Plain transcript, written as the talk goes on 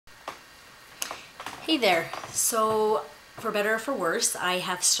Hey there. So, for better or for worse, I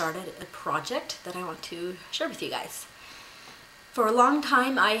have started a project that I want to share with you guys. For a long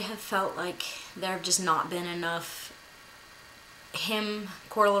time, I have felt like there have just not been enough hymn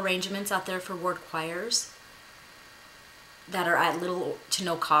choral arrangements out there for ward choirs that are at little to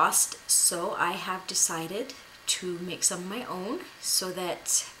no cost. So I have decided to make some of my own so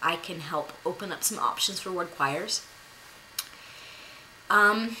that I can help open up some options for ward choirs.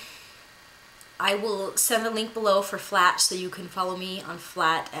 I will send a link below for Flat so you can follow me on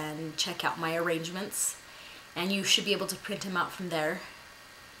Flat and check out my arrangements, and you should be able to print them out from there.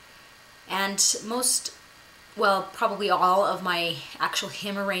 And probably all of my actual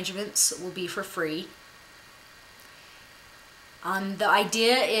hymn arrangements will be for free. The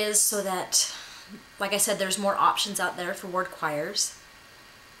idea is so that, like I said, there's more options out there for ward choirs,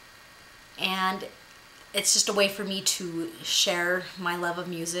 and it's just a way for me to share my love of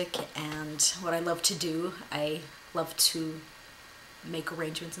music and what I love to do. I love to make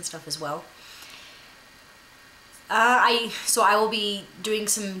arrangements and stuff as well. So I will be doing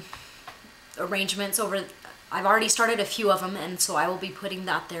some arrangements I've already started a few of them, and so I will be putting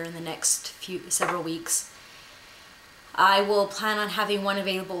that there in the next several weeks. I will plan on having one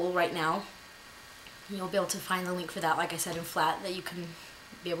available right now. You'll be able to find the link for that, like I said, in Flat, that you can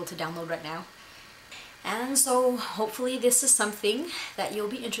be able to download right now. And so hopefully this is something that you'll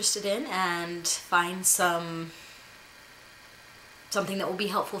be interested in and find something that will be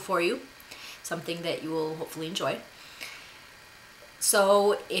helpful for you, something that you will hopefully enjoy.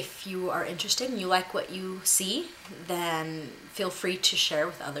 So if you are interested and you like what you see, then feel free to share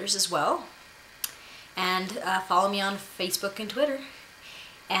with others as well. And follow me on Facebook and Twitter,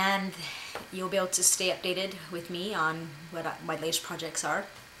 and you'll be able to stay updated with me on what my latest projects are.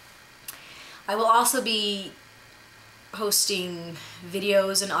 I will also be posting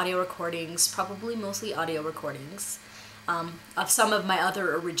videos and audio recordings, probably mostly audio recordings, of some of my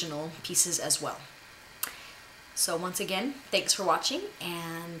other original pieces as well. So once again, thanks for watching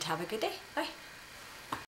and have a good day. Bye.